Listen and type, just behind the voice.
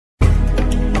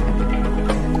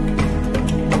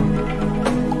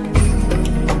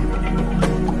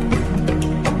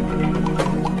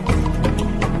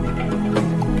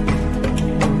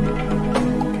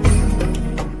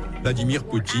Vladimir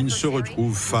Poutine se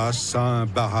retrouve face à un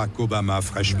Barack Obama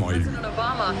fraîchement élu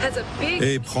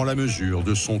et prend la mesure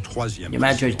de son troisième.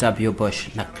 Nyuma ya George W. Bush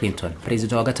na Clinton,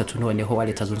 perezida wa gatatu noneho wa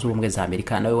Leta Zunze Ubumwe za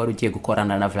Amerika nawe wari ugiye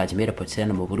gukorana na Vladimir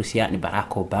Putin mu Burusiya ni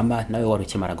Barack Obama nawe wari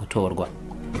ukimara gutorwa.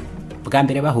 Bwa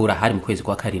mbere bahura hari mu kwezi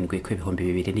kwa karindwi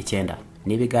k'2009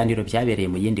 n'ibiganiro byabereye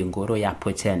mu yindi ngoro ya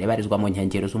Putin ibarizwa mu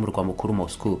nkengero z'umurwa mukuru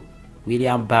Moscow.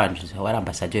 William Burns wari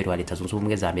ambasaderi wa Leta Zunze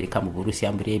Ubumwe za Amerika mu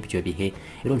Burusiya muri ibyo bihe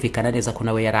irumvikana neza ko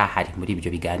nawe yari ahari muri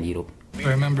ibyo biganiro.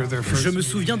 Je me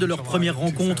souviens de leur première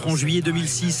rencontre en juillet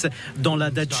 2006 dans la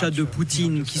datcha de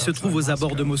Poutine qui se trouve aux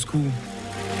abords de Moscou.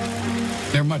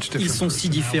 Ils sont si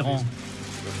différents.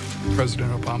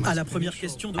 À la première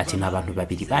question de ati n'abantu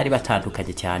babiri bari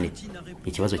batandukanye cyane.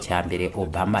 Ikibazo cya mbere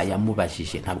Obama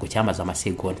yamubajije ntabwo cyamaze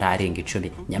amasegonda arenga 10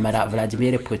 nyamara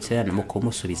Vladimir Putin mu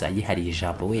kumusubiza yihariye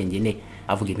ijambo wenyine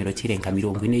avuga iminota irenga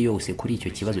 40 yose kuri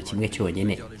icyo kibazo kimwe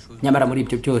cyonyine. Nyamara muri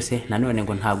ibyo byose nanone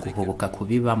ngo nta guhubuka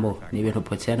kubibamo n'ibintu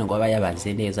Putin ngo aba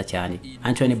yabaze neza cyane.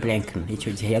 Antony Blinken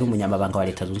icyo gihe yari umunyamabanga wa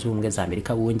Leta Zunze Ubumwe za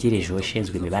Amerika wungirije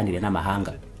ushinzwe imibanire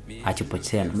n'amahanga. Ati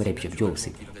Putin muri ibyo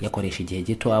byose yakoresha igihe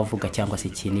gito avuga cyangwa se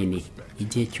kinini,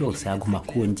 igihe cyose aguma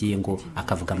ku ngingo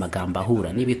akavuga amagambo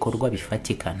ahura n'ibikorwa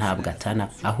bifatika ntabwo atana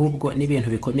ahubwo n'ibintu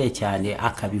bikomeye cyane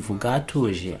akabivuga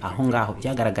atuje. Aho ngaho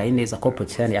byagaragaye neza ko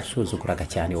Putin yasuzuguraga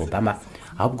cyane Obama,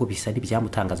 ahubwo bisa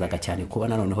n'ibyamutangazaga cyane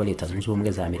kubona noneho Leta Zunze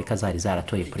Ubumwe za Amerika zari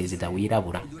zaratoye perezida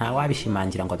wirabura. Nta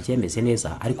wabishimangira ngo abyemeze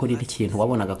neza, ariko ni ikintu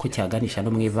wabonaga ko cyaganisha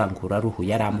no mwivangura ruhu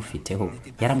yari amufiteho.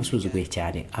 Yaramusuzuguye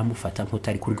cyane amufata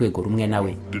nk'utari ku rwego rumwe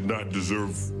nawe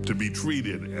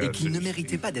et qu'il ne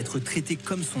méritait pas d'être traité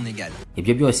comme son égal.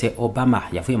 Ibyo byose Obama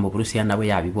yavuye mu Burusiya nawe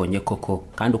yabibonye koko,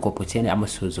 kandi uko Putin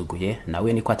amusuzuguye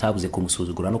nawe niko atabuze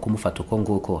kumusuzugura no kumufata uko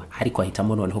nguko, ariko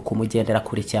ahitamo noneho kumugendera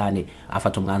kure cyane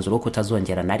afata umwanzuro wo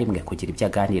kutazongera na rimwe kugira ibyo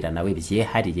aganira nawe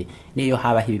byihariye niyo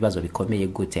habaho ibibazo bikomeye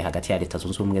gute hagati ya Leta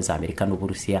Zunze Ubumwe za Amerika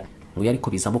n'Uburusiya. Ngo yari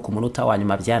kubizamo ku munota wa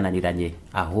nyuma byananiranye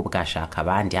ahubwo ashaka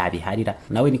abandi abiharira.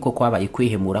 Nawe niko kwabaye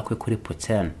kwihemura kwe kuri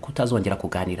Putin kutazongera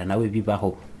kuganira nawe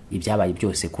bibaho. Ibyabaye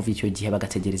byose kuva icyo gihe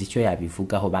bagategereza icyo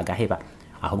yabivugaho bagaheba,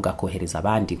 ahubwo akohereza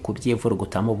abandi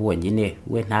kubyivurugutamo bonyine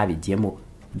we ntabigiyemo.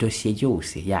 Dosiye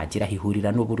yose yagira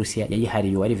ihurira n'Uburusiya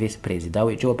yayihariye wari vice president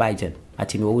we Joe Biden.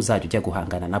 Ati ni wowe uzajya ujya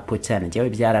guhangana na Putin, njyewe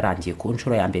byararangiye ku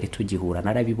nshuro ya mbere tugihura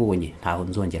narabibonye ntaho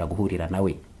nzongera guhurira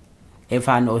nawe.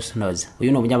 Evan Osnoz,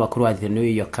 uyu ni umunyamakuru wa The New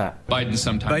Yorker.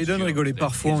 Biden rigolait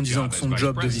parfois en disant que son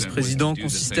job de vice-président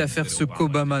consistait à faire ce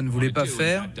qu'Obama ne voulait pas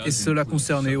faire, et cela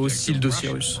concernait aussi le dossier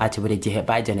russe. Ati buri gihe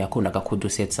Biden yakundaga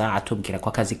kudusetsa atubwira ko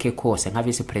akazi ke kose nka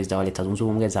vice president wa Leta Zunze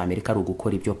Ubumwe za Amerika ari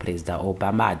gukora ibyo perezida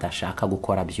Obama adashaka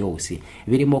gukora byose,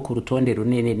 birimo ku rutonde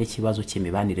runini n'ikibazo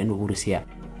cy'imibanire n'Uburusiya.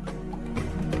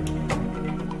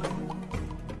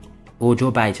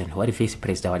 Joe Biden wari vice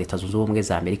president wa Leta Zunze Ubumwe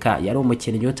za Amerika yari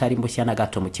umukinnyi utari mushya na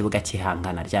gato mu kibuga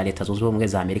cy'ihangana rya Leta Zunze Ubumwe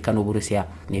za Amerika n'Uburusiya.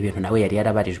 Ni ibintu nawe yari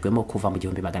yarabarijwemo kuva mu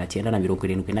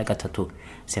 1973.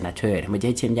 Senateur mu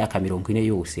gihe cy'imyaka 40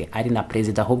 yose ari na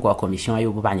president ahubwo wa komisiyo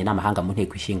y'ububanyi n'amahanga mu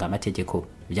nteko ishinga amategeko.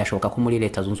 Byashoboka ko muri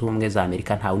Leta Zunze Ubumwe za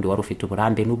Amerika nta wundi wari ufite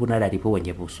uburambe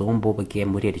n'ubunararibonye busumba bwe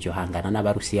muri iryo hangana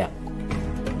n'Abarusiya.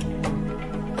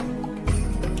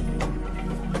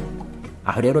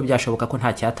 Aho rero byashoboka ko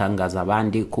nta cyatangaza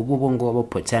abandi kuba ubu ngubu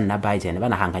Putin na Biden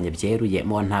banahanganye byeruye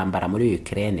mu ntambara muri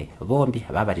Ukraine. Bombi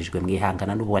babarijwe mu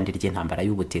ihangana n'ubundi ry'intambara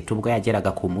y'ubutita ubwo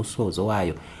yageraga ku musozo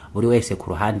wayo, buri wese ku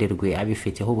ruhande rwe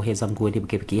abifiteho ubuheza nguni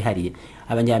bwe bwihariye.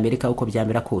 Abanyamerika uko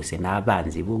byamera kose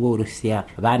n'abanzi b'Uburusiya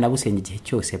banabusenya igihe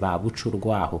cyose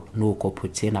babucurwaho nuko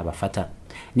Putin abafata.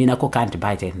 Ni nako kandi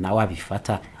Biden nawe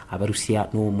abifata. Abarusiya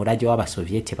n'umurage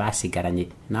w'Abasovieti basigaranye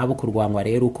nabo kurwanywa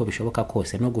rero uko bishoboka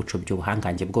kose no gucubya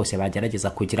ubuhangange bwose bagerageza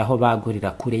kugira aho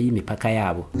bagurira kure y'imipaka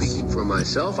yabo. Pour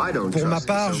ma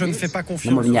part, je ne fais pas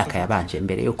confiance. Mu myaka yabanje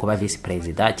mbere yo kuba vice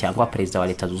president cyangwa president wa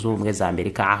Leta Zunze Ubumwe za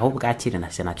Amerika aho bwakiri na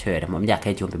senateur mu myaka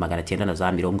ya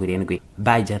 1970,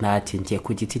 Biden ati ngiye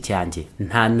ku giti cyanjye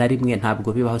nta na rimwe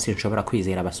ntabwo bibaho sinshobora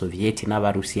kwizera Abasovieti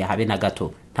n'Abarusiya habe na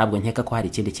gato. Ntabwo nkeka ko hari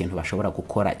ikindi kintu bashobora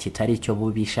gukora kitari icyo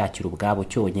bubishakira ubwabo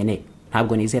cyonyine.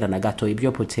 Ntabwo nizera na gato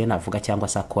ibyo Putin avuga cyangwa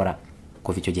se akora.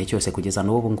 Kuva icyo gihe cyose kugeza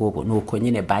n'ubu ngubu nuko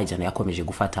nyine Biden yakomeje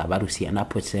gufata Abarusiya na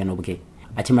Putin ubwe.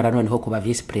 Akimara noneho kuba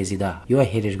vice president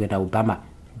yoherejwe na Obama,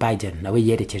 Biden nawe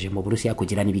yerekeje mu Burusiya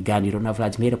kugirana ibiganiro na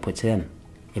Vladimir Putin.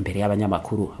 Imbere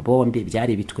y'abanyamakuru bombi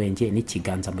byari bitwenge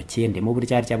n'ikiganza mu kindi mu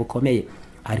buryarya bukomeye,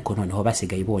 ariko noneho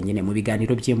basigaye bonyine mu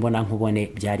biganiro by'imbona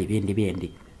nkubone byari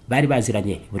bindi. Bari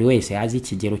baziranye buri wese azi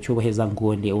ikigero cy'ubuheza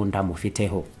nguni unda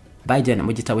mufiteho. Biden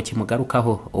mu gitabo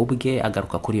kimugarukaho ubwe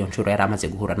agaruka kuri iyo nshuro yari amaze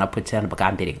guhura na Putin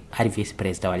bwa mbere ari vice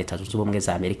perezida wa Leta Zunze Ubumwe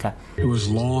za Amerika. It was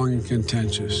long and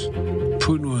contentious.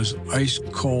 Putin was ice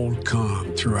cold calm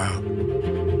throughout.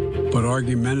 But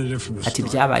argumentative from the ati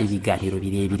byabaye ibiganiro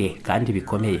birebire kandi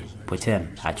bikomeye. Putin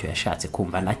ntacyo yashatse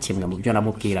kumva na kimwe mu byo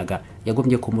namubwiraga,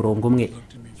 yagumye ku murongo umwe.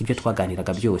 Ibyo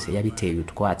twaganiraga byose yabiteye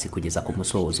utwatsi kugeza ku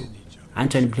musozo.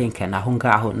 Antony Blinken aho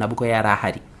ngaho nabwo yari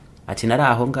ahari. Ati nari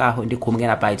aho ngaho ndi kumwe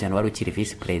na Biden wari ukiri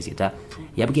vice perezida,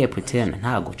 yabwiye Putin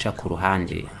nta guca ku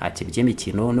ruhande. Ati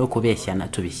by'imikino no kubeshyana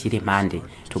tubishyire impande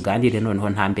tuganire noneho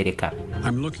ntambereka.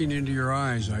 I'm looking into your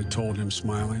eyes, I told him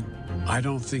smiling. I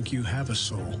don't think you have a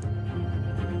soul.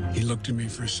 He looked at me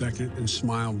for a second and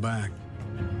smiled back.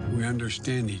 We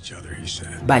understand each other, he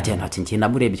said. Biden ati njye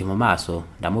namurebye mu maso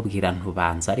ndamubwira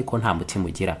ntubanza ariko nta mutima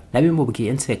ugira.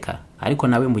 Nabimubwiye nseka ariko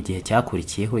nawe mu gihe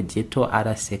cyakurikiyeho gito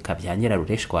araseka bya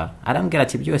nyirarureshwa. Arambwira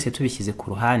ati byose tubishyize ku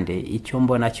ruhande icyo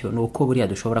mbona cyo nuko buriya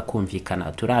dushobora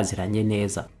kumvikana turaziranye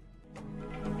neza.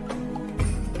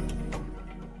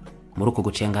 Muri uko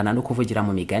gucengana no kuvugira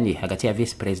mu migani hagati ya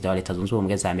vice perezida wa Leta Zunze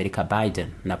Ubumwe za Amerika Biden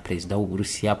na perezida w'u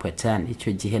Burusiya Putin,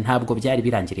 icyo gihe ntabwo byari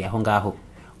birangiriye aho ngaho.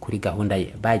 Kuri gahunda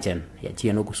ye Biden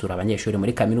yagiye no gusura abanyeshuri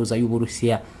muri kaminuza y'u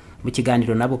Burusiya. Mu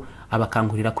kiganiro nabo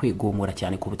abakangurira kwigumura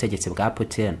cyane ku butegetsi bwa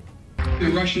Putin.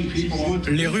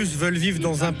 Les Russes veulent vivre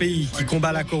dans un pays qui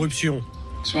combat la corruption.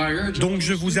 Donc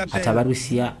je vous appelle.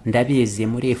 Atabarusiya ndabizi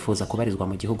murifuza kubarizwa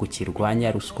mu gihugu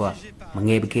kirwanya ruswa.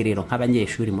 Mwebwe rero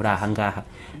nk'abanyeshuri muri aha ngaha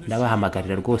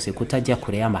ndabahamagarira rwose kutajya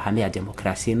kure y'amahame ya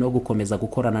demokrasi no gukomeza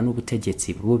gukorana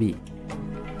n'ubutegetsi bubi.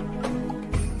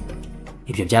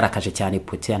 Ibyo byarakaje cyane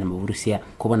Putin mu Burusiya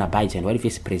kubona Biden wari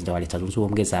vice perezida wa Leta Zunze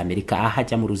Ubumwe za Amerika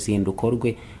ahajya mu ruzinduko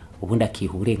rwe ubundi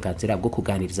akiha uburenganzira bwo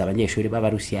kuganiriza abanyeshuri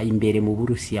b'Abarusiya imbere mu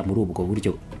Burusiya muri ubwo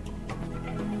buryo.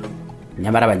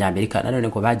 Nyamara abanyamerika nanone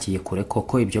ngo bagiye kure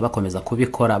koko ibyo bakomeza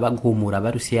kubikora bagumura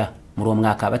Abarusiya. Muri uwo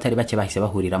mwaka batari bake bahise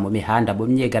bahurira mu mihanda mu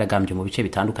myigaragambyo mu bice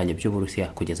bitandukanye by'u Burusiya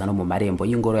kugeza no mu marembo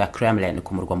y'ingoro ya Kremlin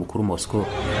ku murwa mukuru Moscow.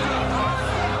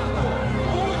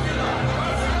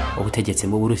 Ubutegetsi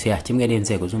mu Burusiya kimwe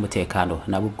n'inzego z'umutekano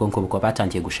nabo ubwo ngo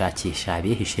batangiye gushakisha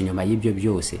abihishe nyuma y'ibyo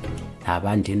byose. Nta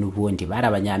bandi n'ubundi bari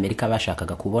abanyamerika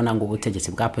bashakaga kubona ngo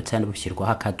ubutegetsi bwa Putin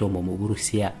bushyirwaho akadomo mu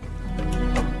Burusiya.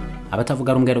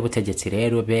 Abatavuga rumwe n'ubutegetsi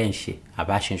rero benshi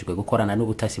abashinjwe gukorana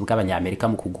n'ubutasi bw'abanyamerika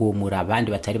mu kugumura abandi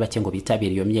batari bake ngo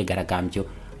bitabira iyo myigaragambyo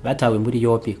batawe muri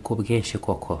yombi ku bwinshi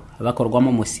koko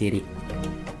bakorwamo musiri.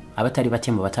 Abatari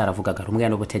bake mu bataravugaga rumwe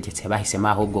n'ubutegetsi bahisemo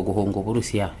ahubwo guhunga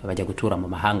Uburusiya bajya gutura mu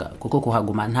mahanga kuko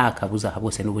kuhaguma nta kabuza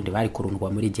bose n'ubundi bari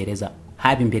kurundwa muri gereza.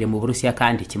 Haba imbere mu Burusiya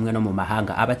kandi kimwe no mu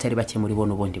mahanga abatari bake muri bo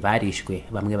n'ubundi barishwe,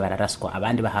 bamwe bararaswa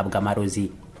abandi bahabwa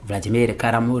amarozi. Vladimir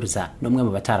Karamurza n'umwe mu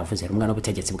bataravuze rumwe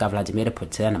n'ubutegetsi bwa Vladimir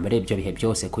Putin muri ibyo bihe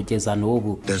byose kugeza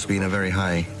n'ubu.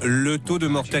 Le taux de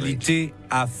mortalité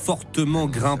a fortement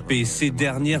grimpé ces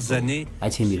dernières années.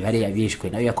 Ati imibare yabishwe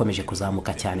nayo yakomeje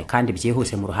kuzamuka cyane kandi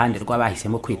byihuse mu ruhande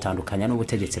rw'abahisemo kwitandukanya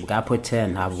n'ubutegetsi bwa Putin.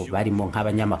 Ntabwo barimo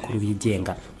nk'abanyamakuru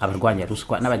bigenga, abarwanya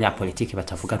ruswa n'abanyapolitiki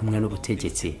batavuga rumwe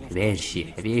n'ubutegetsi. Benshi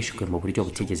bishwe mu buryo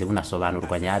butigeze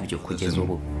bunasobanurwa nyabyo kugeza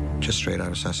ubu.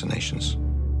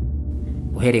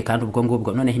 Uhereye kandi ubwo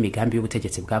ngubwo noneho imigambi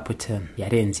y'ubutegetsi bwa Putin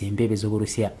yarenze imbibi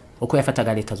z'Uburusiya. Uko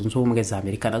yafataga Leta Zunze Ubumwe za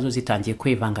Amerika nazo zitangiye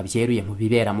kwivanga byeruye mu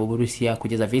bibera mu Burusiya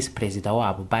kugeza vice perezida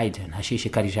wabo Biden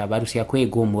ashishikarije Abarusiya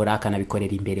kwegumura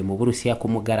akanabikorera imbere mu Burusiya ku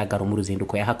mugaragaro mu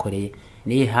ruzinduko yahakoreye.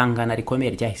 N'ihangana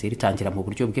rikomeye ryahise ritangira mu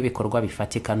buryo bw'ibikorwa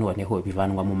bifatika noneho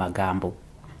bivanwa mu magambo.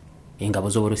 Ingabo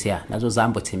z'Uburusiya nazo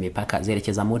zambutse imipaka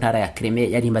zerekeza mu ntara ya Crimea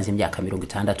yari imaze imyaka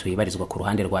 60 ibarizwa ku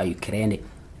ruhande rwa Ukraine.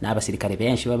 N'abasirikare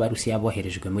benshi b'Abarusiya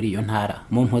boherejwe muri iyo ntara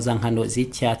mu mpuzankano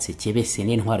z'icyatsi kibisi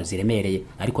n'intwaro ziremereye,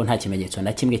 ariko nta kimenyetso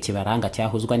na kimwe kibaranga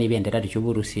cyahuzwa n'ibendera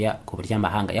ry'Uburusiya ku buryo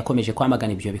amahanga yakomeje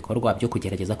kwamagana ibyo bikorwa byo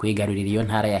kugerageza kwigarurira iyo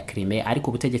ntara ya Crimea. Ariko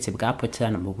ubutegetsi bwa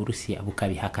Putin mu Burusiya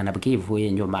bukabihakana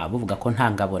bwivuye nyuma buvuga ko nta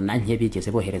ngabo na nke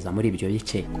bigeze bohereza muri ibyo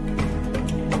bice.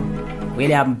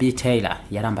 William B. Taylor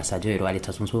yari ambasaderi wa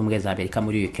Leta Zunze Ubumwe za Amerika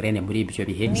muri Ukraine muri ibyo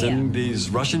bihe.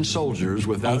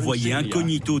 Envoyé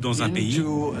incognito dans un pays,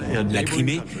 la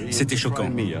Crimée, c'était choquant.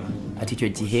 Ati icyo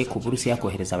gihe ku Burusiya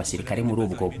kohereza abasirikare muri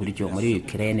ubwo buryo muri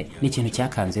Ukraine n'ikintu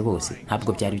cyakanze bose.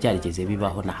 Ntabwo byari byarigeze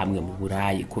bibaho na hamwe mu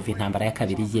Burayi kuva intambara ya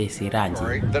kabiri y'isi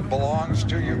irangiye.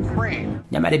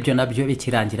 Nyamara ibyo nabyo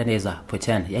bikirangira neza,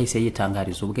 Putin yahise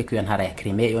yitangariza ubwe ko iyo ntara ya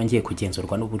Crimea yongeye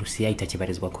kugenzurwa n'Uburusiya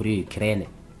itakibarizwa kuri Ukraine.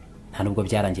 Nta nubwo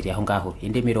byarangiriye aho ngaho,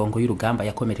 indi mirongo y'urugamba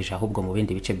yakomereje ahubwo mu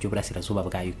bindi bice by'uburasirazuba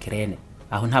bwa Ukraine.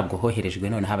 Aho ntabwo hoherejwe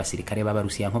noneho abasirikare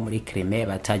b'Abarusiya nko muri Crimea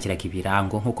batagiraga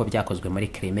ibirango nk'uko byakozwe muri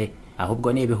Crimea,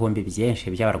 ahubwo n'ibihumbi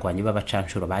byinshi by'abarwanyi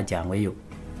b'abacanshuro bajyanyweyo.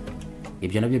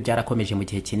 ibyo nabyo byarakomeje mu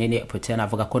gihe kinini. Putin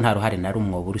avuga ko nta ruhare na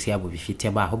rumwe Uburusiya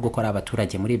bubifitemo, ahubwo ko ari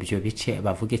abaturage muri ibyo bice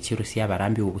bavuga ko Rusiya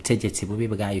barambiwe ubutegetsi bubi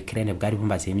bwa Ukraine bwari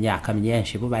bumaze imyaka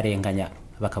myinshi bubarenganya,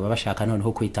 bakaba bashaka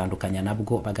noneho kwitandukanya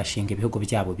nabwo bagashinga ibihugu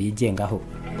byabo bigengaho.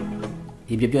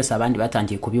 Ibyo byose abandi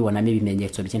batangiye kubibonamo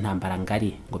ibimenyetso by'intambara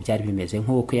ngari, ngo byari bimeze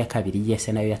nk'uko iya kabiri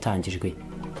yese nayo yatangijwe.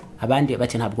 Abandi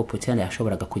bati ntabwo Putin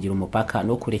yashoboraga kugira umupaka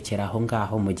no kurekera aho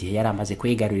ngaho mu gihe yari amaze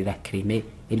kwigarurira Crimea,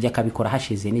 ibyo akabikora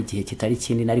hashize n'igihe kitari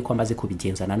kinini, ariko amaze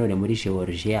kubigenza nanone muri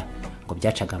Georgia, ngo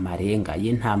byacaga amarenga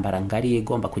y'intambara ngari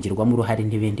igomba kugirwamo uruhare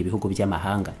n'ibindi bihugu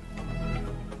by'amahanga.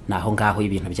 Naho ngaho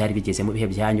ibintu byari bigeze mu bihe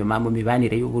bya nyuma mu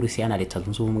mibanire y'Uburusiya na Leta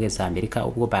Zunze Ubumwe za Amerika,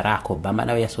 ubwo Barack Obama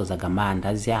nawe yasozaga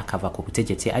manda ze akava ku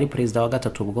butegetsi ari perezida wa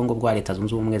gatatu ubwongo bwa Leta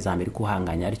Zunze Ubumwe za Amerika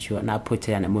uhanganya atyo na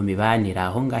Putin mu mibanire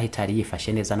aho ngaho itari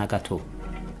yifashe neza na gato.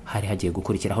 Hari hagiye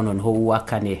gukurikiraho noneho uwa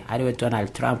kane ariwe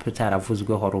Donald Trump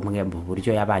utaravuzweho rumwe mu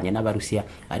buryo yabanye n'Abarusiya,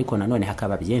 ariko nanone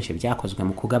hakaba byinshi byakozwe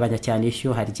mu kugabanya cyane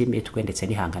ishyuha ry'imitwe ndetse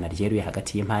n'ihangana ryeruye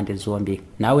hagati y'impande zombi.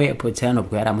 Nawe Putin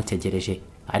ubwo yaramutegereje,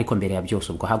 ariko mbere ya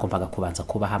byose ubwo hagombaga kubanza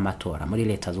kubaho amatora muri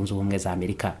Leta Zunze Ubumwe za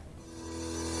Amerika.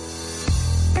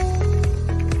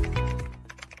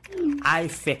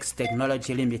 iFix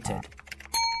Technology Limited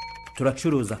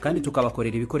turacuruza kandi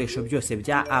tukabakorera ibikoresho byose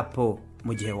bya Apple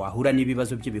mu gihe wahura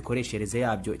n'ibibazo by'ibikoreshereze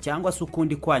yabyo cyangwa se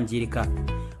ukundi kwangirika.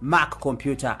 Mac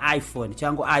computer, iPhone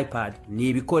cyangwa iPad ni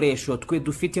ibikoresho twe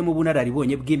dufite mu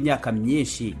bunararibonye bw'imyaka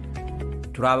myinshi.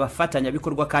 Turabafatanya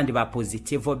bikorwa kandi ba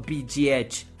Positivo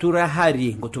BGH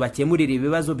turahari ngo tubakemurire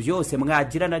ibibazo byose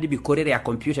mwagirana n'ibikorere ya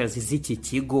computers z'iki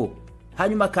kigo.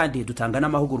 Hanyuma kandi dutanga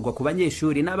n'amahugurwa ku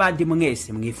banyeshuri n'abandi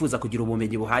mwese mwifuza kugira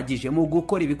ubumenyi buhagije mu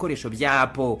gukora ibikoresho bya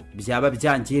Apple byaba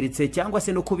byangiritse cyangwa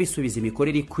se no kubisubiza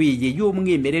imikorere ikwiye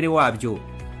y'umwimerere wabyo.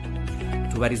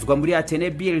 Tubarizwa muri Atene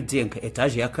Building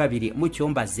etage ya kabiri mu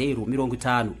cyumba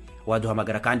 050.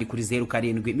 Waduhamagara kandi kuri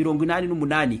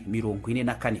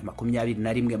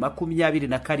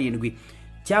 0788442127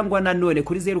 cyangwa nanone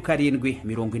kuri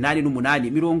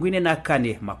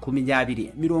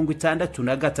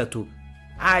 0788442063.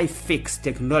 iFix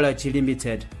Technology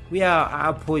Limited. We are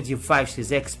Apple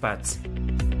devices experts.